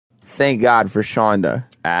thank God for Shonda.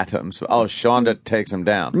 Atoms. Oh, Shonda takes him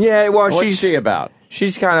down. Yeah, well, What's she about?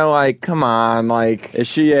 She's kind of like, come on, like... Is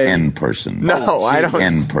she a... N person? No, I don't...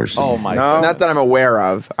 N person. Oh, my No, God. not that I'm aware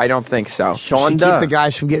of. I don't think so. She keep the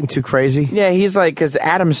guys from getting too crazy? Yeah, he's like, because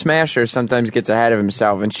Adam Smasher sometimes gets ahead of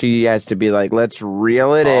himself, and she has to be like, let's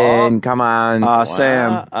reel it in, come on.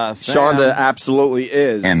 Sam. Shonda absolutely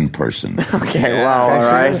is. N person. Okay, well, all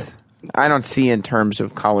right. I don't see in terms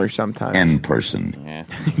of color sometimes. N person. Yeah.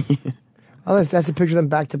 Oh, that's a picture of them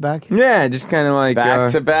back to back? Yeah, just kind of like...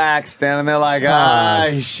 Back to back, standing there like,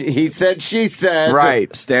 he said, she said.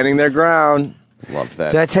 Right. Standing their ground. Love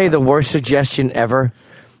that. Did I tell you the worst suggestion ever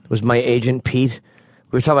was my agent, Pete?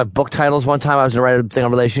 We were talking about book titles one time. I was going to write a thing on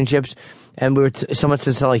relationships, and we were someone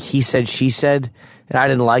said something like, he said, she said, and I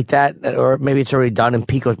didn't like that, or maybe it's already done, and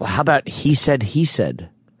Pete goes, well, how about he said, he said?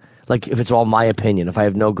 Like, if it's all my opinion, if I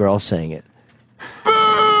have no girl saying it.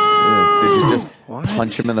 Did you just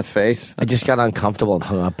punch him in the face? I just got uncomfortable and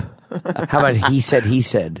hung up. How about he said, he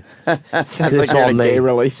said? Sounds like you're in a gay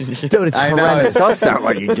relationship. Dude, it's I know, horrendous. It does sound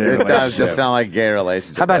like a gay It does relationship. just sound like a gay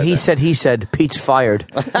relationship. How about he said, he said? Pete's fired.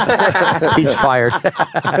 Pete's fired.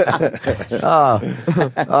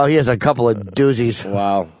 Oh, he has a couple of doozies.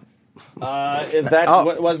 Wow. Is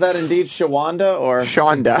that was that indeed Shawanda or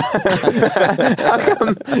Shonda. How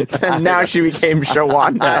come now she became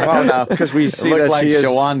Shawanda? I don't know Because we see looked that like she is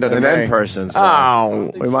Shawanda to an me. N person. So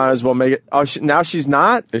Oh. we might as well make it. Oh, now she's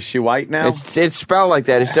not? Is she white now? It's spelled like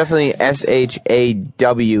that. It's definitely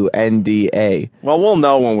SHAWNDA. Well, we'll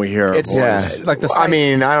know when we hear her It's voice. like the. I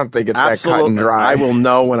mean, I don't think it's that cut and dry. I will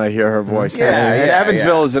know when I hear her voice. Yeah, and yeah,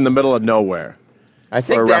 Evansville is in the middle of nowhere. I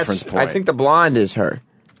think for a that's. reference point. I think the blonde is her.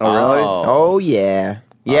 Oh, really? Oh yeah,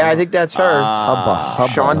 yeah. I think that's her.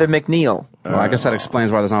 Shonda McNeil. Well, I guess that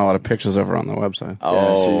explains why there's not a lot of pictures of her on the website.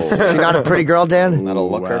 Oh, She's, Is she not a pretty girl, Dan? that'll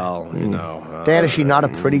look her. well, you know. Dan, is she not a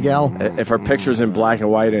pretty gal? If her picture's in black and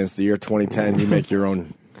white and it's the year 2010, you make your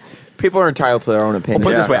own. People are entitled to their own opinion.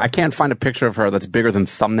 Put it this Yeah. way, I can't find a picture of her that's bigger than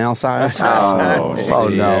thumbnail size. Oh,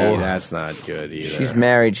 no. That's not good either. She's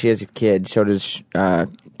married. She has a kid. So does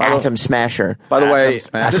Atom Smasher. By the way,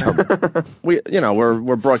 Smasher.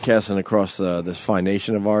 we're broadcasting across this fine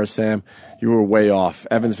nation of ours, Sam. You were way off.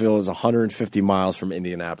 Evansville is 150 miles from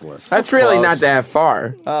Indianapolis. That's really close. not that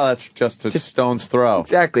far. Oh, that's just a stone's throw.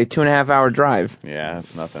 Exactly, 2.5-hour drive. Yeah,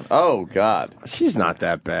 that's nothing. Oh God, She's not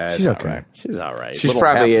that bad. She's okay. She's all right. She Little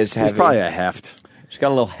probably heft. is heavy. She's probably a heft. she's got a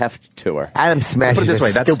little heft to her. Adam Smash Put it is this way,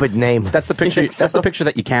 a that's- stupid name. That's the picture. That's the picture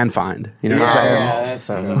that you can find. You know what I'm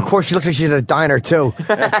saying? Of course, she looks like she's at a diner, too.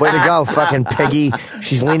 Way to go, fucking piggy.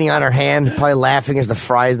 She's leaning on her hand, probably laughing as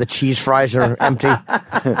the cheese fries are empty.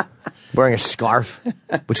 Wearing a scarf,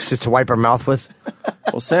 which is to wipe her mouth with.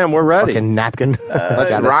 Well, Sam, we're ready. Fucking napkin.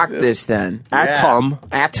 Let's rock this then. Atom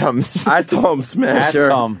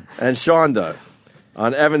Smasher Atom. and Shonda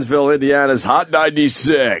on Evansville, Indiana's Hot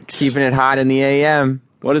 96. Keeping it hot in the AM.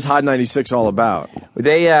 What is Hot 96 all about?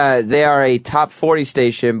 They are a top 40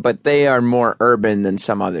 station, but they are more urban than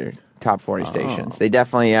some other top 40 stations. They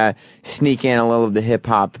definitely sneak in a little of the hip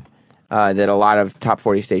hop that a lot of top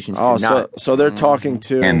 40 stations do not. So they're talking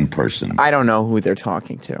to N person. I don't know who they're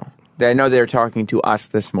talking to. I know they're talking to us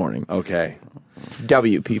this morning. Okay.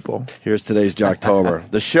 W people. Here's today's Jocktober.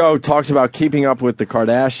 The show talks about keeping up with the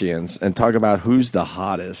Kardashians and talk about who's the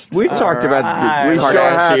hottest. We've talked about the We sure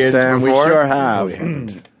have, Kardashians Sam. before. We sure have.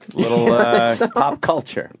 Little pop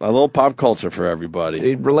culture. A little pop culture for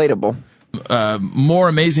everybody. Relatable. More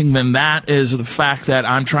amazing than that is the fact that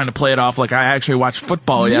I'm trying to play it off like I actually watched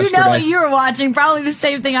football yesterday. You know what you were watching. Probably the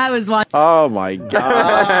same thing I was watching. Oh, my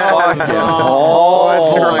God. Fucking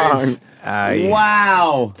balls.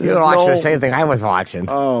 Wow. You were watching the same thing I was watching.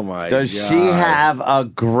 Oh, my God. Does she have a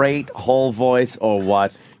great whole voice or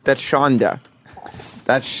what? That's Shonda.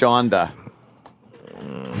 That's Shonda.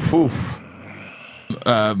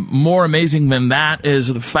 More amazing than that is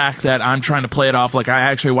the fact that I'm trying to play it off like I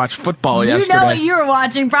actually watched football You yesterday. know what you were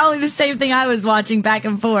watching. Probably the same thing I was watching back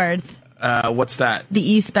and forth. What's that? The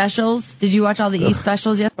E specials. Did you watch all the E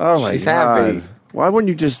specials yet? Oh, my She's God. happy. Why wouldn't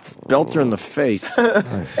you just belt her in the face? Yeah.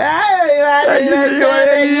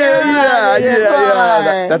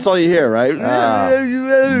 That's all you hear, right?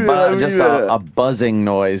 Just a buzzing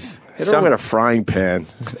noise. Hit her with a frying pan.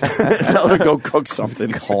 Tell her to go cook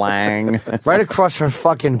something. Clang. Right across her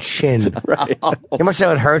fucking chin. Right. How much that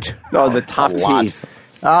would hurt? No, the top teeth.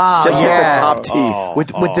 Oh, Just yeah. hit the top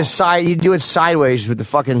teeth. With the side, you do it sideways with the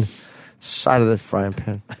fucking side of the frying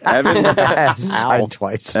pan. Side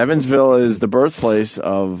twice. Evansville is the birthplace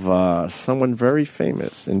of someone very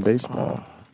famous in baseball.